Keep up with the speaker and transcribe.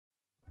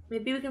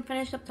Maybe we can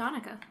finish up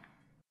Tonica.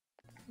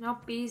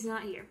 Nope, he's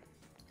not here.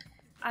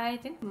 I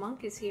think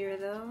Monk is here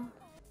though.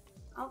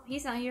 Oh,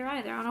 he's not here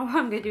either. I don't know what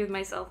I'm gonna do with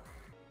myself.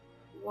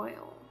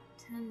 Royal.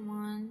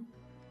 10-1.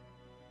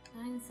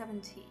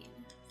 9-17.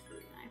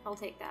 I'll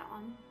take that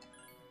one.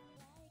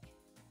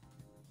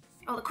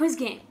 Oh, the quiz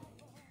game!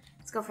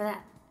 Let's go for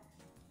that.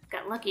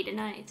 Got lucky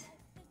tonight.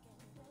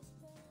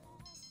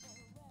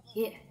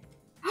 Yeah.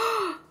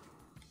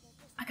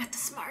 I got the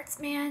smarts,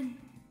 man.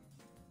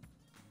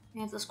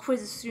 Man, those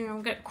quizzes soon,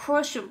 I'm gonna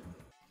crush them.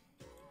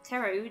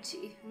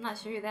 Terauchi. I'm not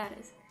sure who that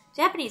is.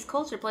 Japanese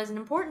culture plays an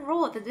important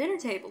role at the dinner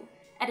table.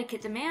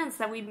 Etiquette demands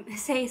that we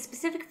say a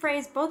specific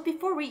phrase both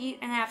before we eat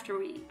and after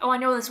we eat. Oh, I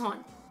know this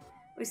one.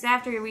 We say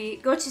after we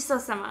eat,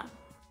 Gochiso-sama.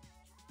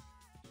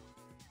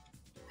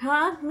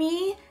 Huh?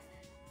 Me?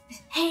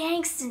 Hey,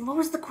 Angston, what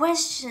was the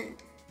question?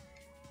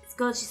 It's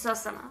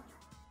Gochiso-sama.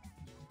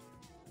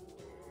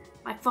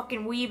 My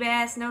fucking weeb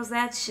ass knows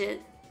that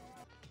shit.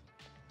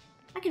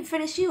 I can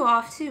finish you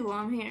off too while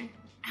I'm here.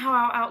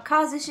 Ow,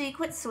 Kazushi,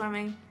 quit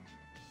swimming.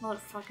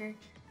 Motherfucker.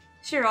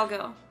 Sure, I'll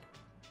go.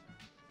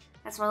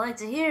 That's what I like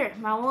to hear.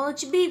 I won't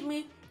let you beat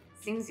me.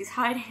 Seems he's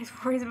hiding his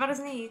worries about his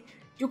knee.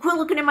 You quit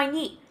looking at my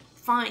knee.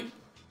 Fine.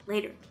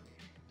 Later.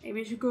 Maybe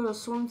you should go to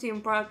swim team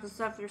practice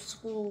after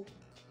school.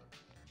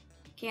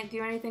 Can't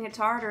do anything at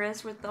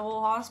Tartarus with the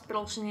whole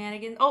hospital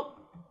shenanigans. Oh!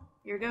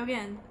 Here we go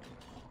again.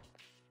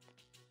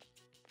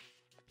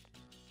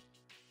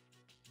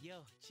 Yo,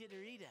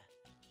 Chitterita.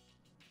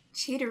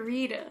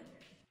 Chitterita.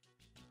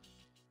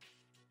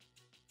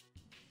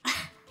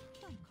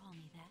 Don't call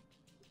me that.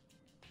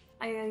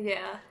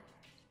 Yeah.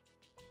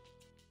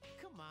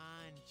 Come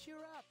on, cheer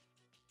up.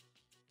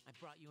 I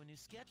brought you a new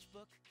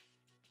sketchbook.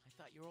 I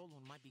thought your old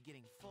one might be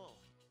getting full.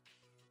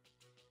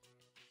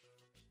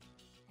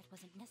 That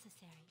wasn't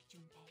necessary,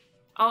 Junpei.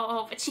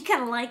 Oh, but she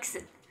kind of likes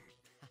it.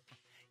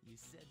 You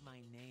said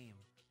my name.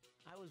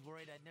 I was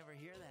worried I'd never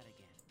hear that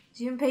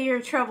again. Junpei,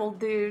 you're troubled,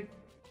 dude.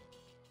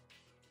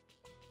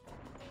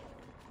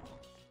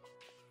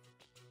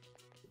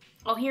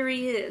 Oh, here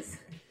he is.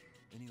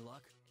 Any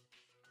luck?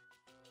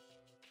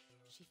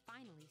 She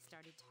finally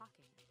started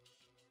talking,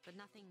 but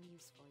nothing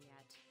useful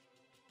yet.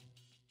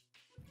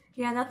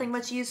 Yeah, nothing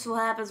much useful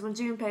happens when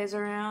Junpei's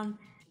around.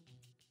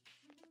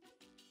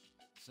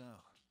 So,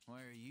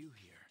 why are you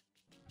here?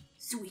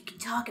 So we can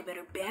talk about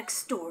her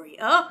backstory.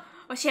 Oh,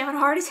 was she having a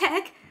heart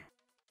attack?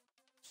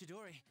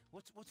 Chidori,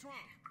 what's wrong?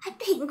 I'm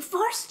being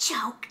force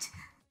choked.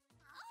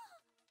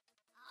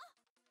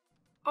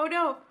 Oh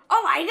no!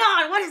 Oh my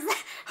god! What is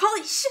that?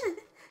 Holy shit!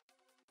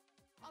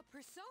 A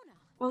persona.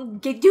 Well,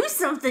 do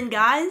something,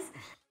 guys.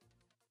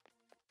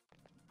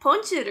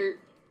 Punch it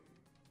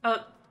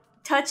or,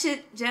 touch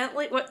it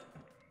gently. What?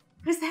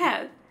 What's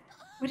that?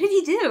 What did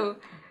he do?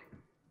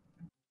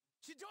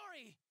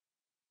 Chidori!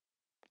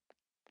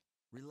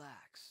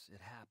 Relax,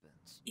 it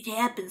happens. It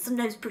happens.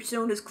 Sometimes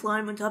personas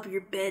climb on top of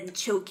your bed and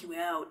choke you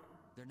out.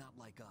 They're not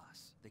like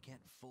us. They can't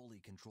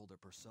fully control their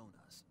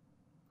personas.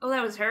 Oh,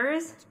 that was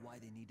hers? That's why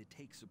they need to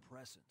take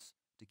suppressants,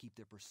 to keep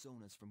their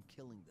personas from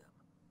killing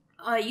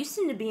them. You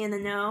seem to be in the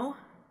know.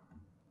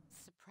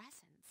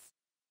 Suppressants.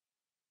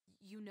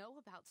 You know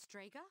about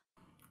Strega?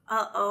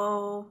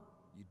 Uh-oh.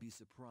 You'd be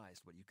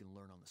surprised what you can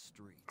learn on the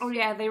streets. Oh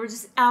yeah, they were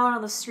just out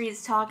on the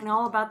streets talking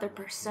all about their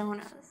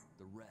personas.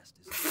 The rest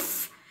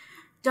is...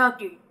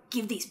 Doctor,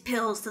 give these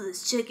pills to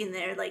this chick in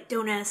there. Like,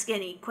 don't ask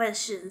any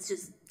questions,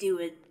 just do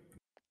it.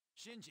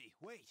 Shinji,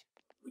 wait.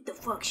 What the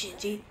fuck,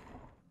 Shinji?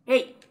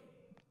 Hey!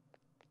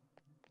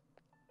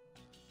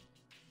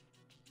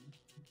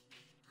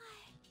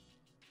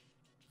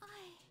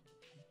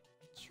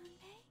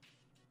 Junpei?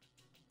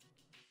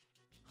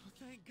 Oh,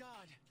 thank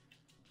God.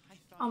 I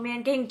thought... Oh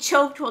man, getting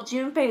choked while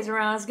Junpei's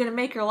around is gonna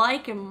make her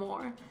like him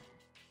more.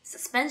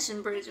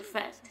 Suspension bridge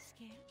effect.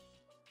 Scared.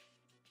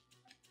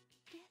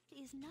 Death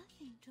is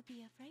nothing to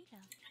be afraid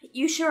of.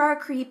 You sure are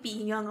creepy,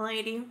 young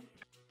lady.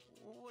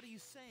 What are you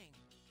saying?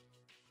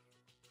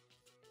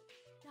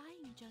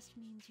 Dying just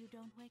means you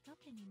don't wake up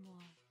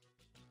anymore.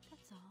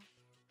 That's all.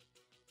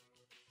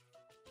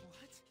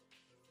 What?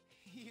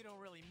 You don't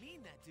really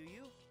mean that, do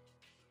you?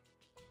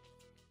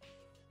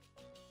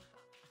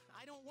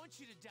 I don't want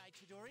you to die,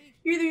 Chidori.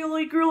 You're the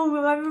only girl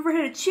who I've ever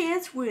had a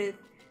chance with.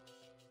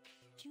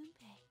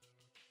 Junpei.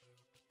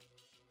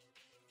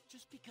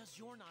 Just because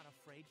you're not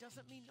afraid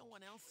doesn't mean no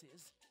one else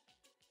is.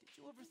 Did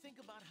you ever think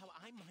about how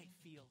I might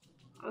feel?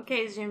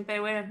 Okay,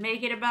 Junpei, way to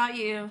make it about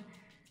you.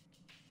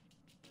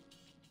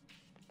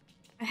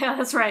 Yeah,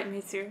 that's right,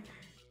 Mitsuru.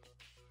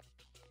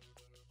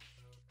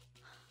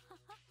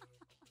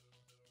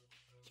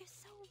 You're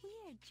so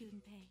weird,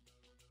 Junpei.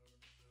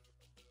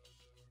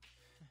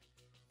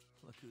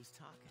 Look who's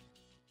talking.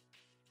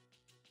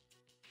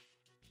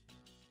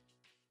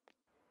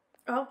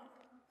 Oh,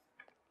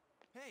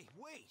 Hey,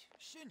 wait!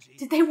 Shinji!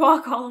 did they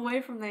walk all the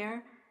way from there?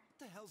 What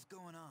the hell's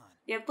going on?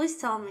 Yeah, please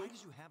tell me. Why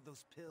did you have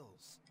those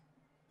pills?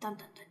 Dun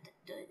dun dun dun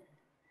dun.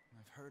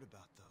 I've heard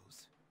about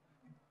those.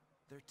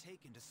 They're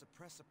taken to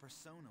suppress a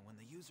persona when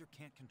the user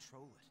can't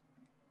control it.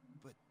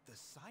 But the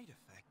side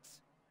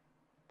effects...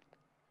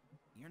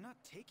 You're not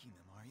taking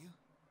them, are you?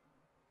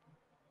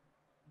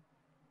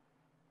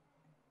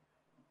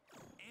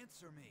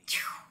 Answer me.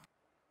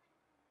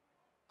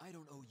 I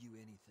don't owe you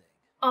anything.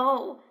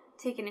 Oh,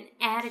 taking an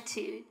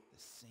attitude. The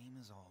same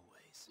as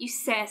always. You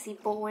sassy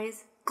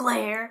boys.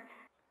 Glare.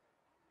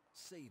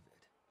 Save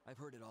it. I've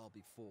heard it all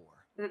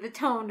before. The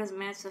tone doesn't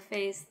match the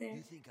face there.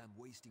 You think I'm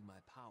wasting my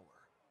power,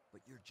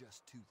 but you're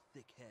just too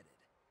thick-headed.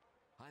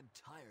 I'm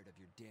tired of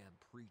your damn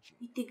preaching.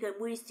 You think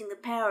I'm wasting the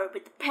power,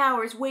 but the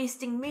power's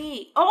wasting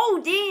me.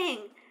 Oh,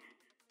 dang!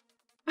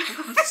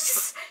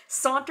 Just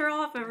saunter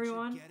off,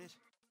 everyone. Don't you get it?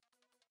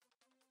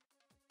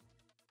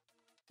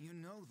 You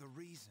know the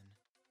reason.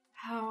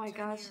 Oh my 10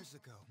 gosh. years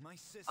ago, my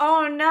sister...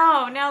 Oh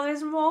no, now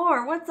there's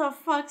more. What the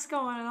fuck's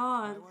going I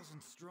on?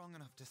 wasn't strong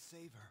enough to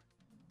save her.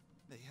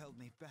 They held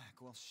me back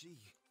while she...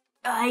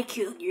 I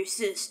killed your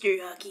sister,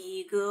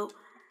 Akihiko.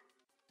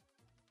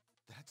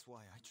 That's why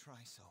I try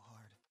so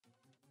hard.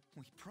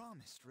 We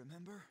promised,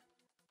 remember?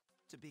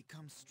 To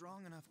become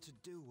strong enough to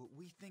do what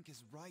we think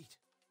is right.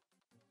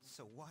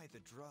 So why the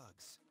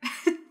drugs?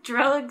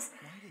 Drugs,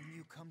 Why didn't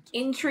you come to...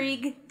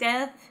 intrigue,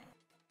 death.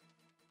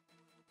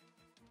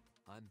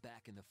 I'm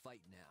back in the fight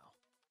now,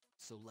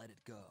 so let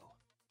it go.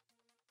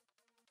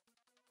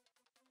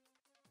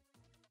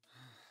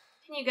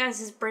 Can you guys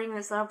just bring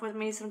this up with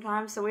me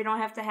sometimes so we don't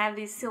have to have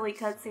these silly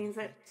cutscenes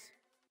that...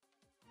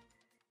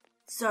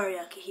 Sorry,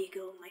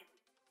 Akihiko,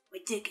 my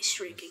dick is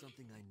shrinking. There's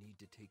something I need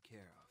to take care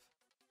of.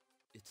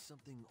 It's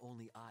something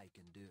only I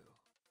can do.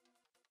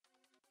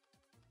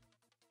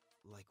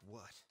 Like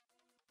what?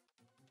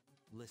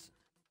 Listen,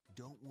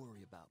 don't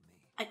worry about me.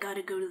 I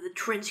gotta go to the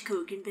trench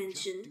coat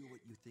convention. Just do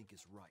what you think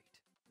is right.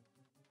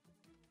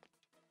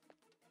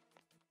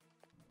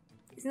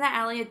 Isn't that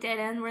alley a dead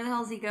end? Where the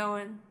hell's he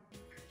going?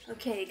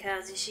 Okay,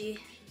 Kazushi.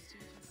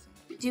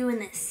 We're doing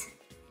this.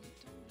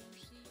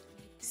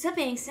 Sup,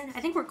 Angston?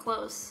 I think we're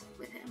close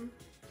with him.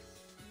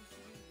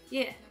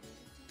 Yeah.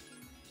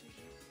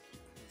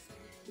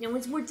 No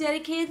one's more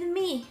dedicated than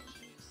me.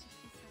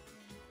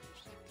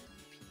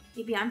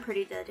 Maybe I'm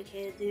pretty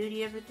dedicated, dude.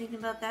 You ever think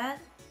about that?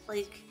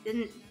 Like,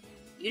 you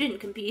didn't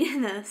compete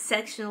in the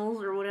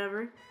sectionals or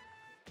whatever.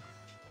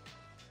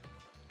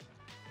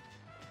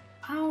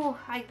 Oh,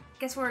 I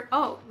guess we're...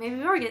 Oh, maybe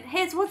we are getting...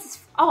 Hey, it's what's...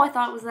 Oh, I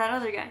thought it was that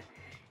other guy.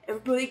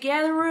 Everybody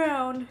gather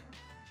around.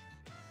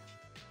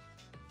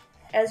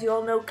 As you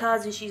all know,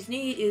 Kazushi's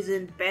knee is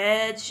in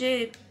bad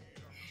shape.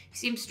 He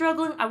seems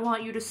struggling. I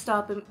want you to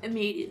stop him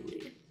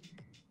immediately.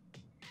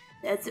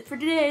 That's it for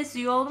today.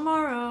 See you all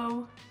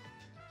tomorrow.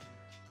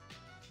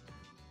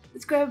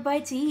 Let's grab a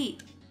bite to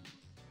eat.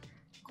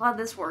 Glad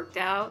this worked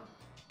out.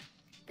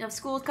 You have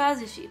school with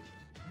Kazushi.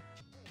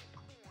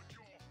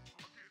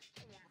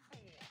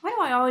 Why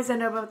do I always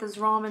end up at this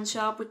ramen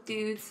shop with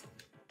dudes?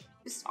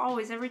 Just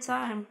always, every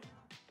time.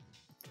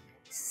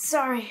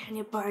 Sorry, I need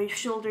to borrow your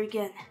shoulder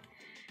again.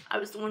 I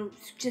was the one who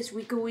suggested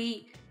we go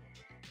eat.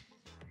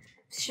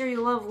 Sure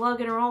you love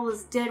lugging her all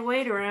this dead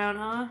weight around,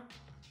 huh?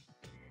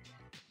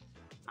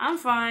 I'm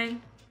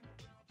fine.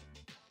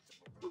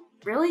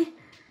 Really?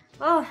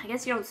 Well, I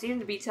guess you don't seem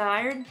to be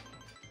tired.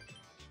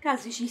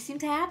 Kazushi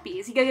seemed happy.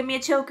 Is he gonna give me a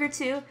choker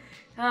too?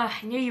 I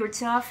knew you were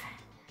tough.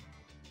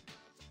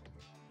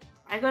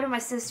 I go to my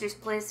sister's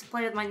place to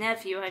play with my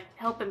nephew. I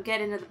help him get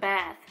into the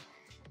bath.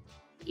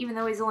 Even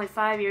though he's only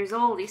 5 years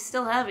old, he's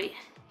still heavy.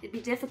 It'd be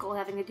difficult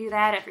having to do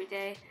that every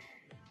day.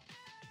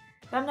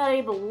 If I'm not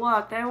able to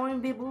walk, then I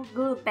won't be able to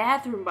go to the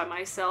bathroom by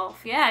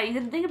myself. Yeah, you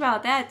didn't think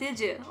about that, did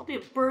you? I'll be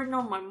a burden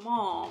on my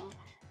mom.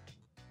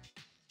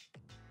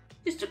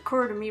 Just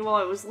occurred to me while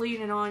I was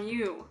leaning on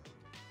you.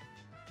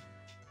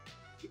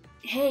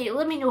 Hey,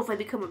 let me know if I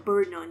become a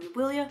burden on you,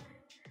 will ya?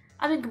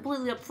 I've been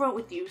completely upfront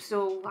with you,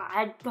 so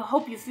I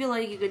hope you feel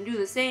like you can do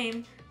the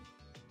same.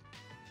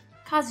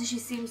 Kazushi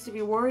seems to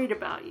be worried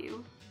about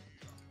you.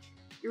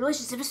 Your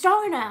relationship is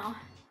stronger now.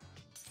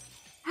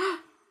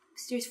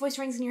 Mysterious voice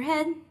rings in your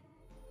head.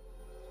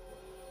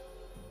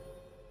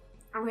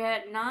 Are we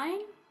at 9?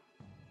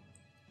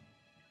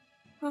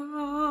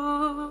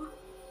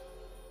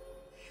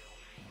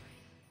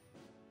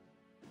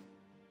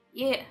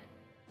 Yeah.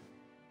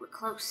 We're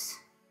close.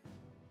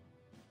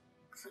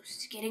 Close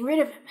to getting rid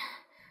of him.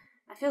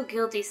 I feel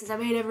guilty since I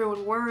made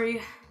everyone worry.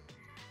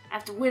 I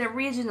have to win at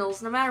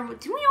regionals no matter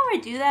what. Didn't we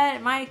already do that?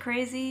 Am I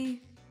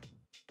crazy?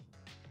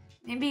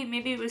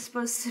 Maybe it was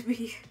supposed to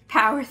be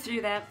power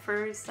through that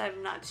first.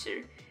 I'm not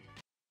sure.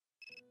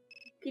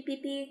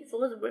 Pee. It's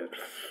Elizabeth.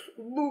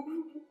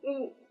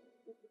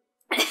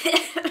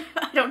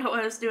 I don't know what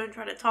I was doing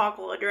trying to talk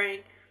while I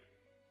drank.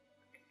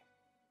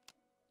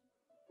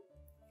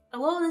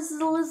 Hello, this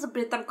is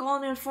Elizabeth. I'm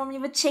calling to inform you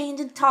of a change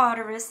in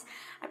Tartarus.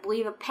 I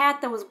believe a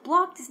path that was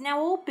blocked is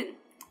now open.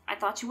 I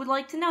thought you would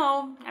like to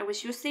know. I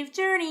wish you a safe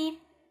journey.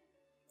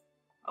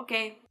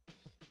 Okay.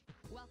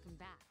 Welcome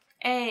back.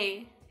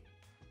 Hey.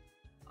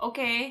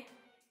 Okay.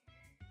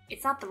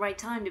 It's not the right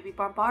time to be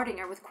bombarding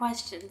her with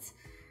questions.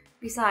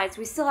 Besides,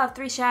 we still have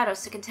 3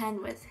 shadows to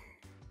contend with.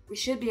 We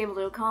should be able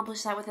to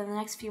accomplish that within the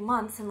next few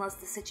months unless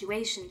the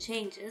situation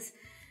changes.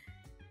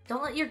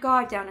 Don't let your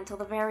guard down until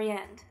the very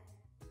end.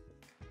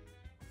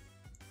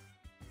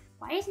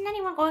 Why isn't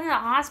anyone going to the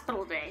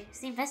hospital today? Is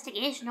the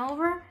investigation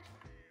over?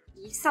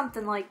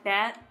 Something like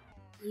that.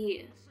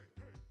 Yeah.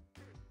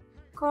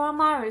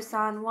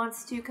 Koromaru-san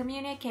wants to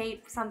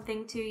communicate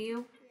something to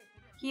you.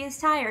 He is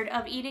tired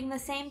of eating the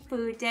same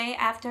food day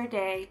after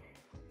day.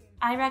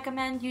 I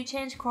recommend you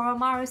change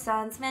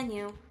Koromaru-san's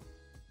menu.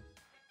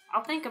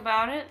 I'll think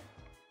about it.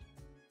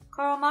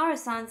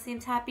 Koromaru-san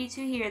seems happy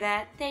to hear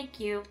that. Thank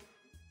you.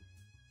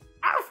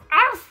 Arf!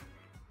 Arf!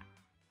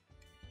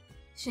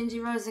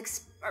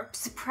 Shinjiro's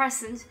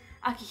suppressing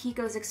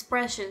Akihiko's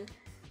expression.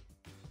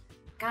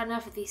 Got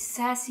enough of these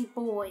sassy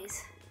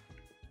boys.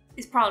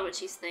 Is probably what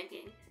she's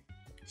thinking.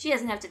 She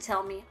doesn't have to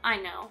tell me, I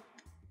know.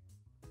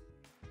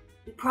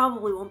 We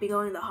probably won't be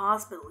going to the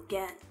hospital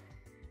again.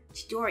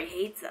 Chidori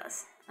hates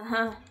us.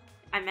 I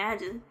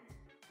imagine.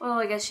 Well,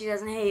 I guess she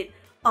doesn't hate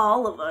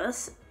all of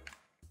us.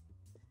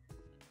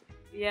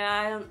 Yeah,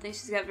 I don't think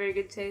she's got very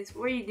good taste.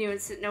 What are you doing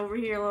sitting over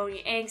here alone,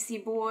 you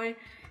angsty boy?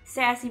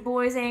 Sassy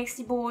boys,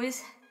 angsty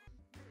boys.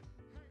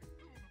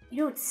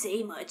 You don't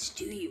say much,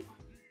 do you?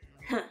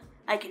 Huh,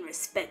 I can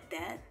respect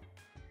that.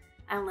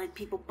 I don't like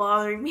people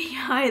bothering me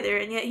either,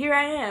 and yet here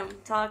I am,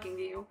 talking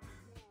to you.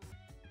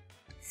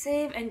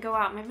 Save and go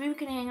out. Maybe we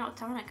can hang out with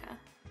Tanaka.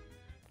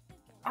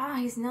 Ah,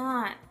 he's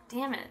not.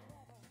 Damn it.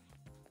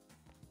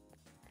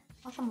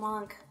 What the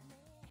monk?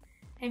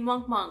 Hey,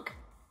 monk.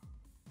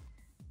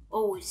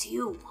 Oh, it's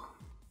you.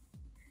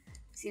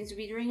 Seems to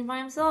be drinking by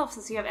himself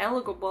since you have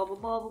Elegant, blah blah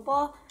blah blah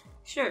blah.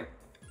 Sure.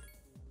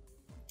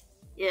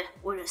 Yeah,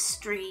 what a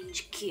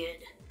strange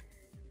kid.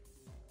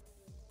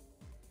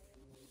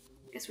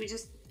 Guess we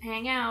just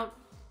hang out.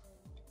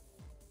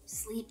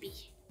 Sleepy.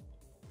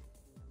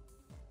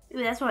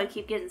 Maybe that's why I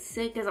keep getting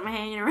sick, because I'm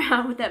hanging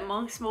around with that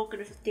monk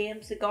smoking a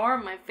damn cigar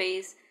in my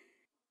face.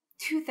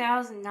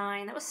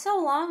 2009. That was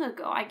so long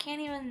ago. I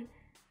can't even...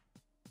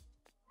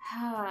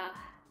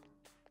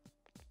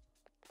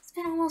 It's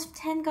been almost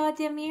 10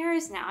 goddamn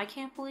years now. I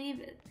can't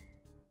believe it.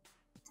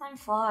 Time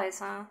flies,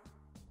 huh?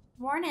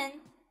 Morning.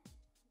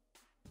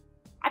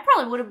 I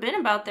probably would have been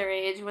about their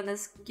age when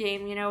this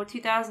game,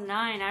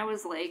 2009. I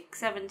was like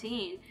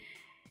 17.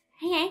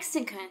 Hey,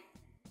 Angston-kun.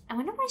 I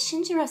wonder why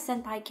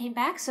Shinjiro-senpai came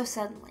back so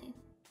suddenly.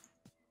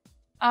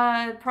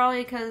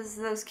 Probably because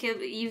those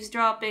kids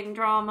eavesdropping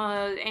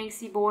drama,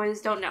 angsty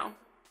boys, don't know.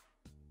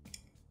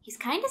 He's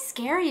kinda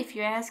scary if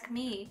you ask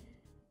me.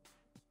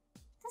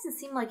 Doesn't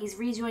seem like he's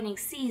rejoining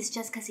C's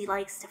just because he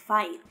likes to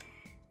fight.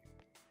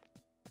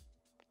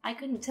 I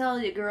couldn't tell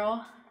you,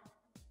 girl.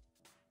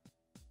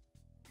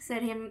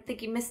 Said him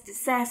think he missed his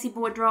sassy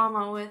boy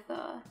drama with,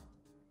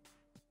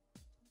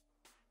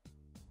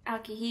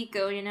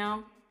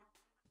 Akihiko,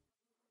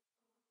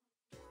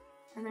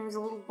 And there was a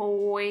little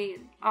boy,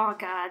 and, oh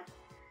god.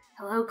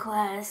 Hello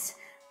class,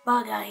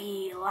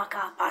 Bagai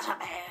Laka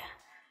Bashabe.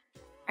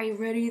 Are you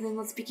ready? Then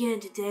let's begin.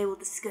 Today we'll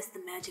discuss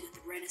the magic of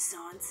the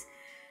Renaissance.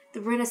 The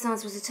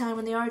Renaissance was a time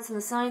when the arts and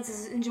the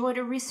sciences enjoyed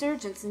a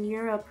resurgence in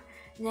Europe.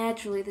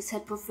 Naturally, this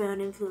had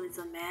profound influence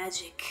on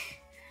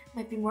magic.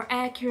 Might be more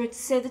accurate to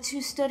say the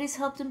two studies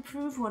helped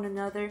improve one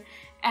another.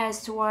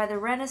 As to why the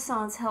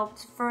Renaissance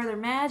helped further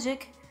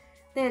magic,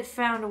 they had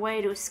found a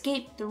way to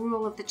escape the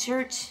rule of the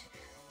church.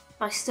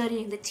 By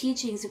studying the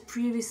teachings of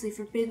previously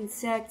forbidden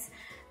sects,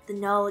 the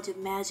knowledge of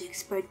magic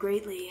spread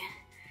greatly.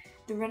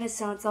 The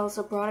Renaissance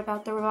also brought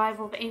about the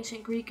revival of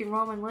ancient Greek and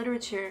Roman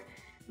literature.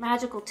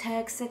 Magical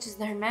texts such as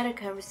the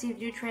Hermetica received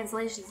new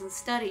translations and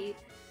study.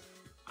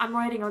 I'm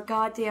writing a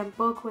goddamn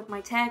book with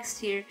my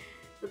text here.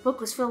 The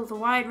book was filled with a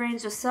wide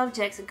range of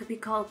subjects and could be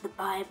called the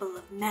Bible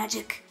of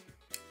Magic.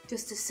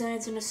 Just as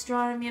science and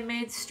astronomy have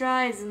made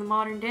strides in the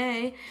modern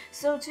day,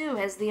 so too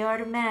has the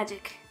art of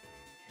magic.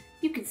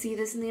 You can see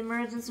this in the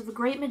emergence of a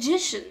great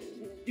magician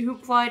who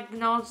applied the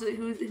knowledge that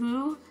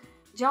who?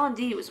 John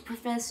Dee was a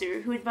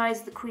professor who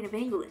advised the Queen of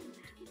England,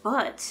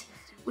 but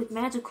with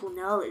magical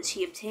knowledge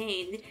he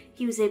obtained,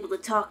 he was able to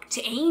talk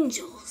to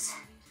angels.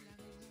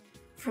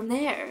 From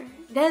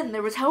then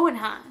there was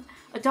Hohenheim,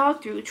 a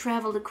doctor who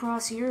traveled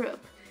across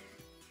Europe.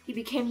 He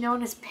became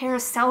known as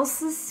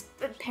Paracelsus,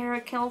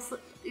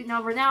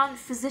 renowned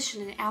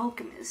physician and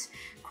alchemist.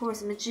 Of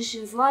course, a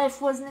magician's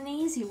life wasn't an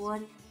easy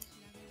one.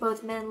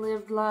 Both men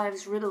lived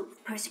lives riddled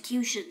with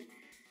persecution.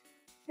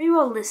 Are you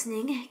all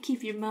listening?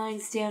 Keep your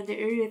minds down to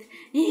earth.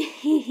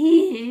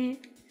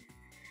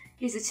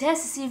 Here's a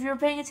test to see if you're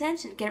paying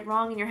attention. Get it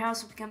wrong and your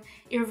house will become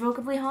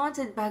irrevocably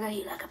haunted.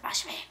 Bagai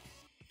Lakabashme.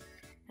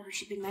 Who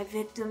should be my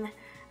victim?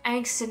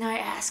 Angst and I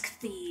ask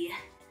thee.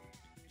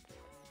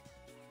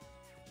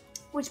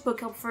 Which book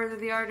helped further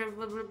the art of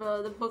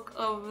the Book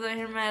of the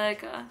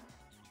Hermetica?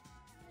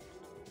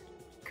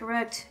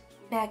 Correct.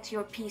 Back to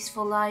your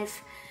peaceful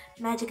life.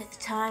 Magic at the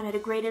time had a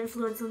great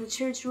influence on the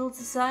church-ruled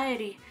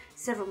society.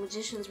 Several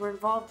magicians were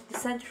involved with the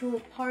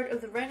central part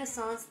of the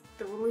Renaissance,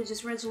 the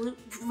religious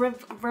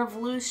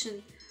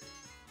revolution.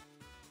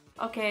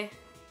 Okay.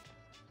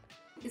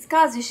 It's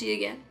Kazushi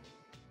again.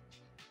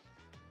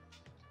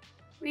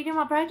 What are you doing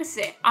my practice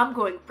today? I'm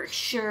going for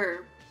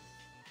sure.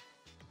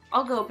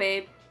 I'll go,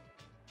 babe.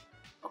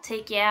 I'll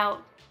take you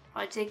out.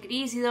 I take it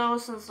easy though,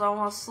 since I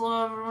want to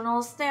slow everyone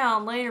else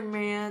down later,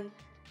 man.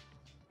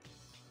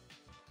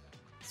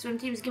 Swim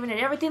team's giving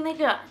it everything they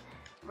got.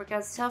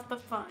 Workout's tough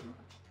but fun.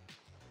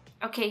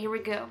 Okay, here we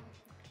go.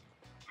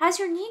 How's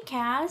your knee,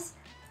 Kaz?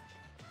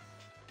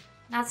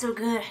 Not so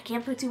good. I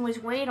can't put too much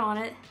weight on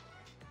it.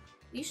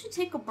 You should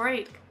take a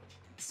break.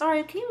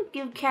 Sorry, can you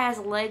give Kaz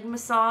a leg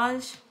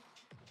massage?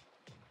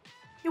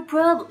 No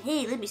problem.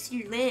 Hey, let me see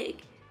your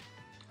leg.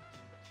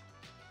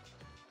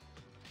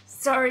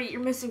 Sorry,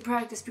 you're missing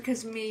practice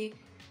because of me.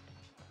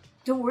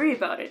 Don't worry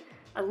about it.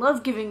 I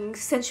love giving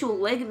sensual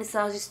leg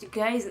massages to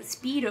guys in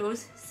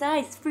Speedos.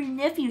 Besides, it's for your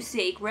nephew's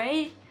sake,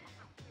 right?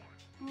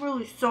 I'm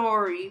really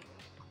sorry.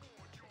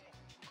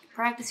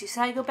 Practice, you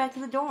decide to go back to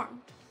the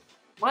dorm.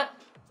 What?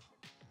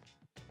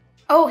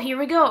 Oh, here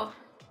we go.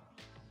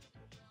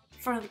 In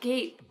front of the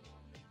gate.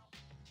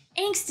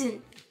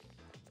 Angston!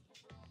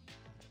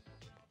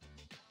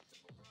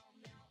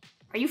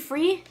 Are you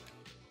free?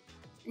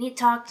 I need to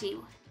talk to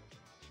you.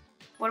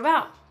 What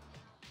about?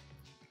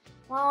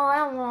 Well, I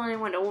don't want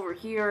anyone over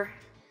here.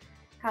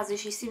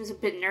 Kazushi seems a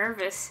bit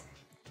nervous.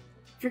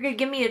 If you're gonna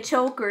give me a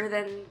choker,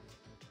 then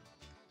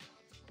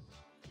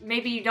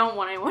maybe you don't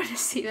want anyone to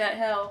see that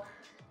hell.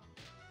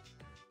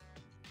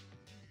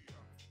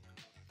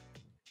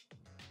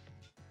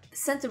 The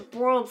scent of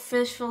broiled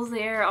fish fills the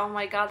air. Oh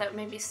my god, that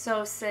made me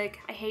so sick.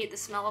 I hate the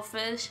smell of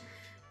fish.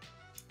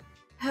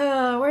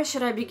 Where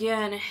should I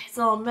begin? It's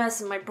all a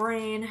mess in my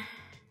brain.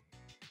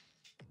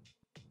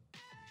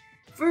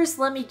 First,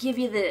 let me give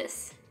you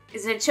this.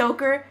 Is it a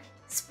choker?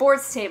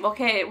 Sports tape.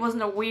 Okay, it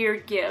wasn't a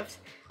weird gift.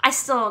 I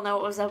still don't know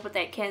what was up with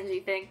that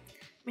Kenji thing.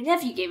 My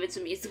nephew gave it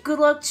to me. It's a good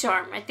luck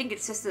charm. I think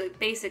it's just a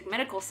basic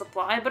medical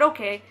supply, but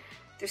okay.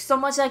 There's so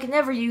much I can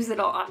never use it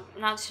all. I'm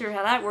not sure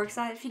how that works.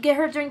 If you get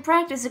hurt during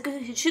practice,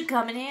 it should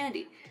come in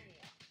handy.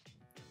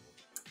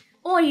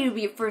 I want you to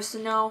be the first to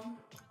know.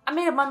 I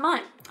made up my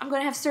mind. I'm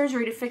gonna have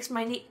surgery to fix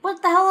my knee.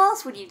 What the hell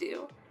else would you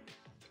do?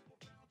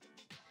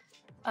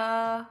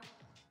 Well,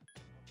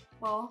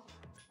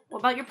 what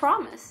about your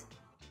promise?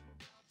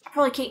 I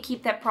probably can't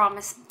keep that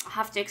promise. I'll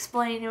have to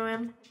explain to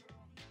him.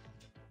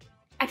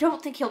 I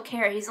don't think he'll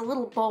care. He's a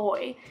little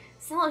boy.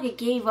 It's not like I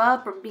gave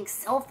up or I'm being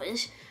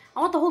selfish. I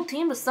want the whole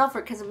team to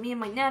suffer because of me and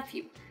my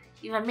nephew.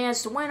 If I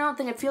managed to win, I don't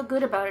think I'd feel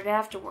good about it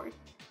afterward.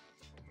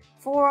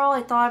 Before, all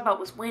I thought about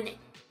was winning.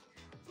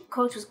 When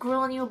Coach was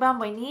grilling you about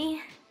my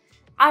knee,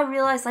 I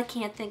realized I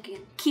can't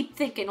keep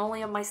thinking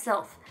only of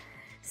myself.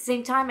 At the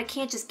same time, I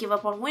can't just give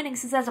up on winning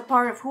since that's a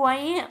part of who I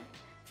am.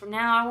 From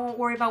now, I won't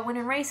worry about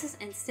winning races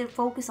and instead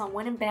focus on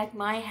winning back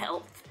my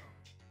health.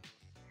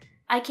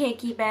 I can't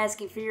keep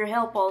asking for your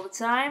help all the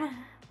time,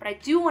 but I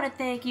do want to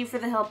thank you for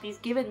the help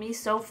you've given me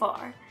so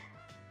far.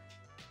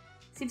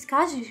 Seems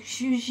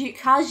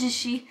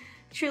Kazushi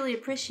truly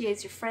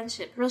appreciates your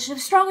friendship.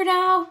 Relationship stronger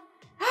now?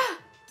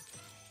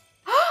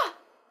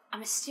 A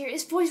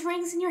mysterious voice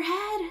rings in your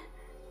head.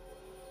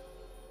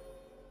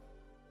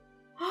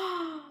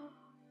 Thou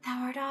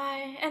art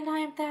I, and I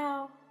am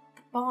thou.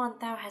 The bond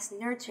thou hast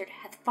nurtured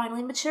hath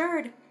finally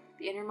matured.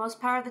 The innermost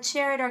power of the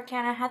chariot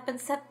arcana hath been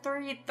set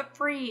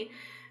free.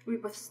 We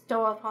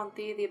bestow upon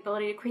thee the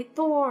ability to create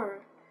Thor.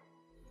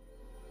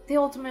 The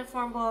ultimate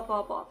form, blah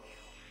blah blah.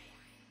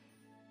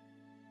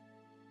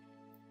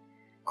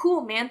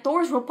 Cool, man.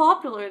 Thor's real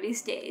popular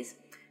these days.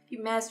 If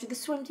you master the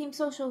swim team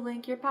social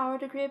link, your power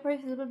to create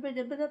places, I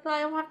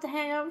don't have to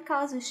hang out with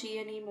Kazushi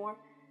anymore.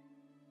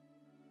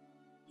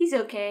 He's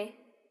okay.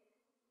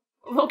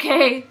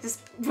 Okay,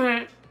 just...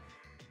 I'm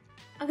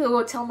gonna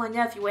go tell my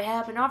nephew what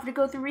happened, offer to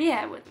go through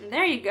rehab with him.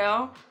 There you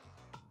go.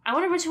 I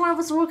wonder which one of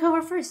us will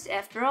recover first.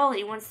 After all,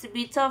 he wants to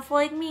be tough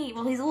like me.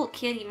 Well, he's a little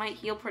kid. He might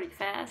heal pretty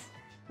fast.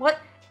 What?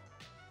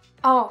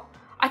 Oh,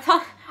 I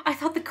thought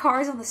the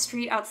cars on the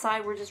street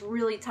outside were just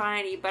really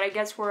tiny, but I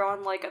guess we're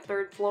on like a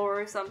 3rd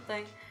floor or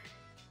something.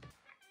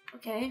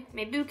 Okay,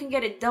 maybe we can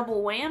get a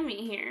double whammy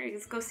here.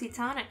 Let's go see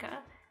Tanaka.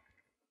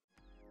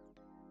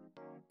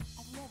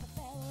 I've never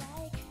felt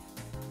like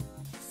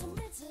so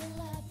meant to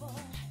love.